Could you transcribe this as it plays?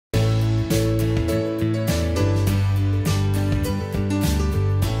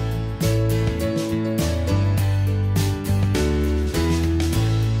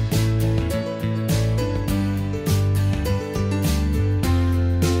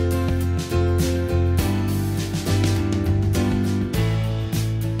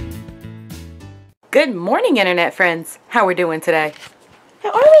Good morning, internet friends. How we doing today?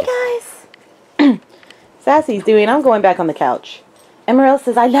 How are we, guys? Sassy's doing, I'm going back on the couch. Emerald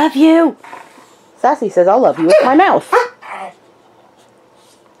says, I love you. Sassy says, I'll love you with my mouth.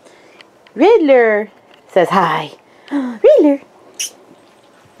 Riddler says, hi. Riddler.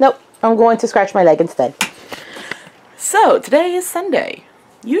 Nope, I'm going to scratch my leg instead. So, today is Sunday.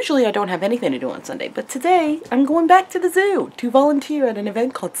 Usually I don't have anything to do on Sunday, but today I'm going back to the zoo to volunteer at an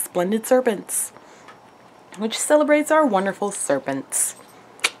event called Splendid Serpents, which celebrates our wonderful serpents.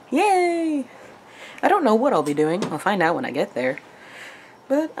 Yay! I don't know what I'll be doing. I'll find out when I get there.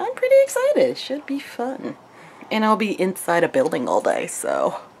 But I'm pretty excited. It should be fun. And I'll be inside a building all day,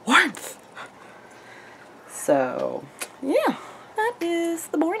 so warmth! So, yeah, that is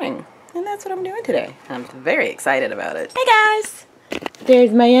the morning. And that's what I'm doing today. I'm very excited about it. Hey guys!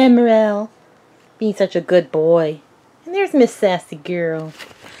 There's my Emerald, being such a good boy. And there's Miss Sassy Girl.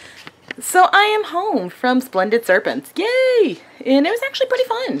 So I am home from Splendid Serpents. Yay! And it was actually pretty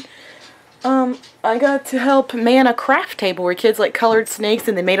fun. I got to help man a craft table where kids like colored snakes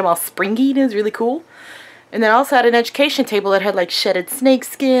and they made them all springy. It was really cool. And then I also had an education table that had like shedded snake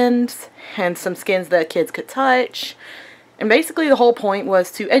skins and some skins that kids could touch. And basically the whole point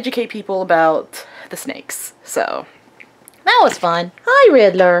was to educate people about the snakes. So that was fun. Hi,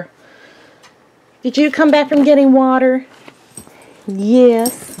 Riddler. Did you come back from getting water?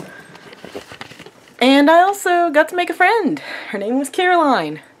 Yes. And I also got to make a friend. Her name was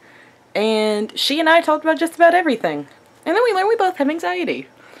Caroline. And she and I talked about just about everything. And then we learned we both have anxiety.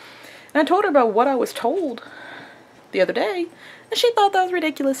 And I told her about what I was told the other day. And she thought that was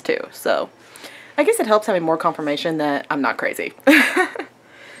ridiculous too. So I guess it helps having more confirmation that I'm not crazy.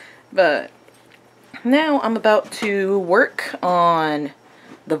 But now I'm about to work on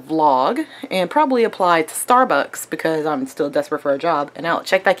the vlog and probably apply to Starbucks because I'm still desperate for a job. And I'll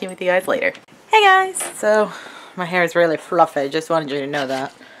check back in with you guys later. Hey guys! So, my hair is really fluffy. Just wanted you to know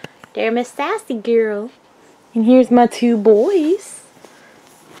that. There, Miss Sassy Girl. And here's my two boys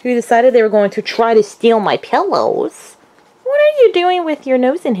who decided they were going to try to steal my pillows. What are you doing with your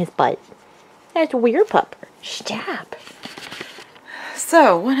nose in his butt? That's weird, pupper. Stop.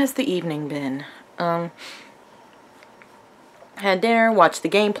 So, what has the evening been? Had dinner, watched the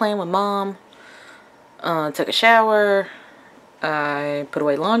game plan with Mom, took a shower, I put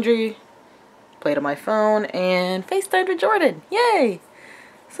away laundry, played on my phone, and FaceTimed with Jordan. Yay!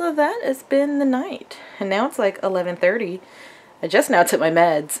 So that has been the night. And now it's like 11:30. I just now took my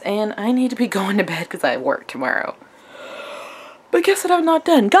meds, and I need to be going to bed because I have work tomorrow. But guess what, I'm not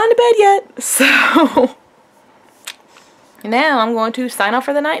done. Gone to bed yet. So now I'm going to sign off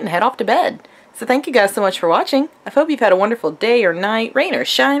for the night and head off to bed. So thank you guys so much for watching. I hope you've had a wonderful day or night, rain or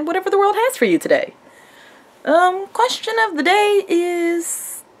shine, whatever the world has for you today. Question of the day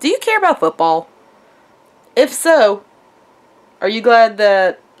is, do you care about football? If so, are you glad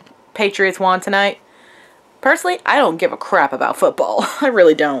that Patriots won tonight? Personally, I don't give a crap about football. I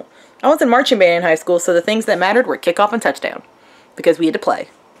really don't. I was in marching band in high school, so the things that mattered were kickoff and touchdown. Because we had to play.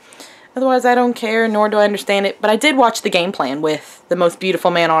 Otherwise, I don't care, nor do I understand it. But I did watch the game plan with the most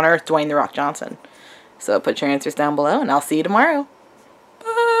beautiful man on earth, Dwayne "The Rock" Johnson. So put your answers down below, and I'll see you tomorrow.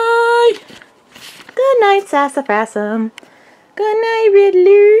 Bye! Good night, Sassafrassum. Good night,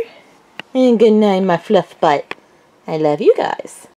 Riddler. And good night, my fluff butt. I love you guys.